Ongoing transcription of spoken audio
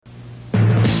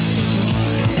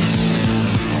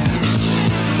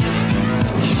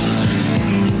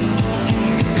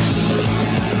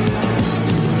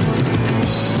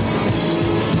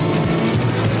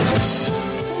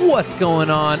going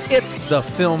on? It's the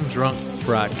Film Drunk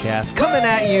Frotcast coming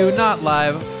at you, not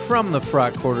live, from the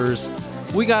Frot Quarters.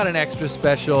 We got an extra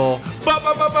special bonus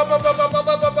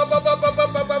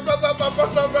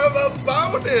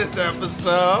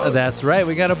episode. That's right,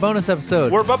 we got a bonus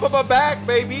episode. We're back,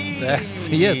 baby. Yes,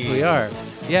 we are.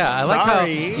 Yeah, I like how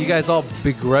you guys all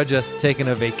begrudge us taking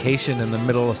a vacation in the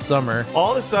middle of summer.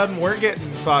 All of a sudden, we're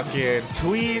getting fucking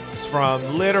tweets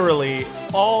from literally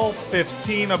all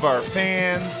 15 of our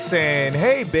fans saying,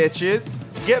 hey, bitches,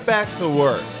 get back to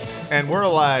work. And we're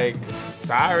like,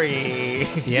 sorry.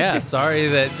 Yeah, sorry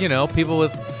that, people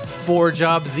with 4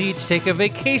 jobs each take a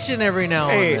vacation every now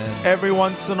and then. Every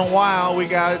once in a while, we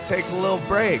got to take a little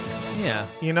break. Yeah.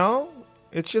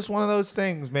 It's just one of those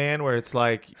things, man, where it's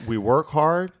like we work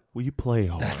hard, we play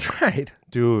hard. That's right.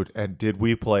 Dude, and did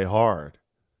we play hard?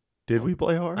 Did we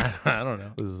play hard? I don't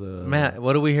know. Matt,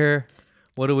 what do we here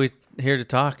to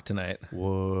talk tonight?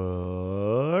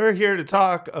 We're here to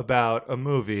talk about a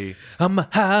movie. From the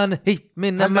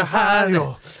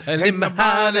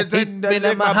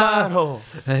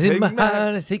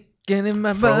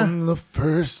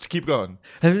first, keep going.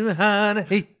 Keep going.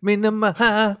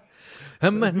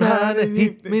 From the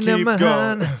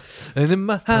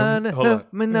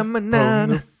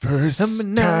first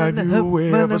time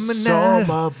you ever saw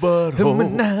my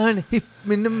butthole,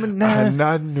 and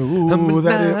I knew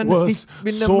that it was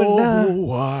so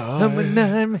wild. And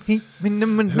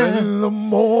the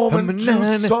moment you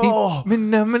saw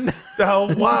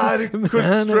how wide it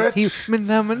could stretch,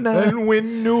 and we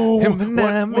knew what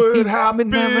would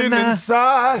happen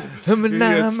inside. It's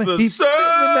the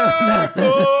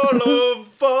circle of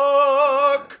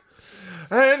fuck.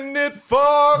 And it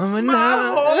fucks my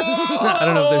heart. I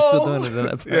don't know if they're still doing it in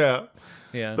that part.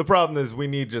 Yeah. The problem is we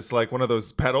need just like one of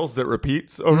those pedals that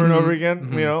repeats over and over again,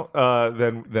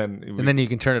 then you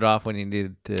can turn it off when you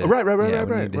need to. Right.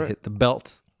 Hit the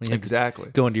belt. Exactly.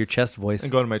 Go into your chest voice.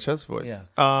 And go into my chest voice.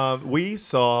 Yeah. We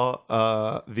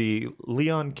saw the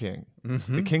Leon King,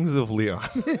 the Kings of Leon.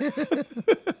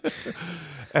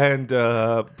 And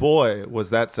boy, was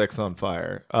that sex on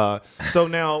fire. So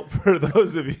now, for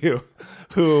those of you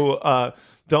who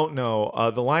don't know,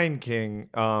 The Lion King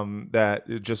that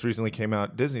just recently came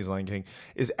out, Disney's Lion King,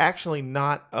 is actually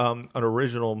not an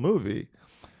original movie.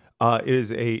 It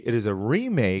is a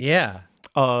remake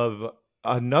of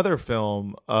another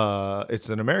film. It's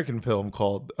an American film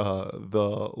called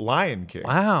The Lion King.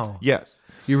 Wow. Yes.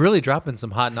 You're really dropping some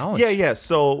hot knowledge. Yeah.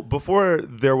 So before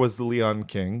there was the Leon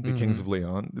King, the Kings of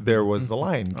Leon, there was the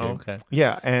Lion King. Oh, okay.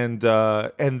 Yeah, and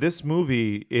this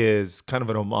movie is kind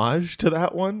of an homage to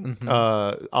that one.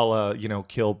 A la,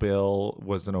 Kill Bill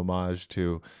was an homage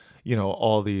to,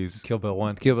 all these. Kill Bill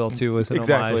 1. Kill Bill 2 was an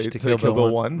exactly, homage to Kill Bill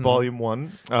 1. Volume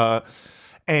 1.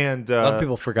 And a lot of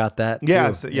people forgot that.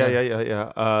 Yeah. Too.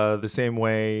 The same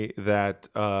way that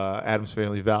Addams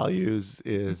Family Values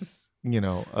is,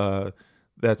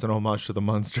 that's an homage to the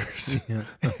Munsters.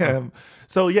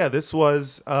 So yeah, this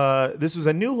was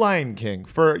a new Lion King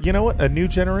for a new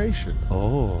generation.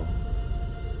 Oh,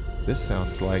 this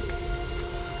sounds like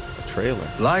a trailer.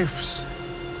 Life's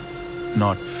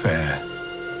not fair,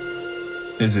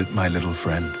 is it, my little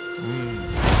friend?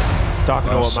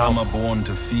 While some are born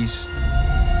to feast,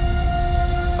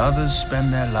 others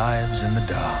spend their lives in the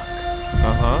dark.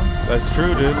 That's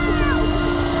true, dude.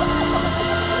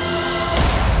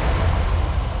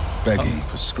 Begging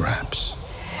for scraps.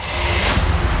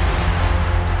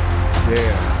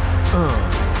 Yeah.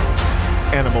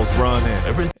 Animals run and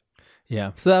everything.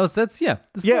 Yeah. So that's The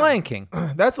Lion King.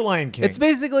 That's The Lion King. It's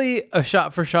basically a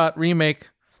shot-for-shot remake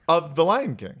of The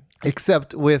Lion King,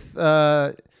 except with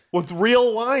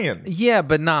real lions. Yeah,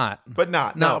 but not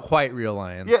quite real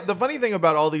lions. Yeah, the funny thing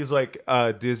about all these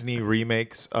Disney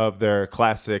remakes of their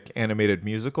classic animated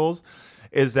musicals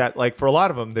is that for a lot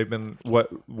of them they've been what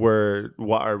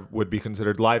would be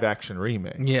considered live action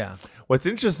remakes. Yeah. What's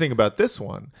interesting about this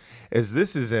one is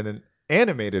this is an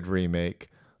animated remake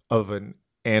of an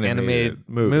animated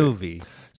movie.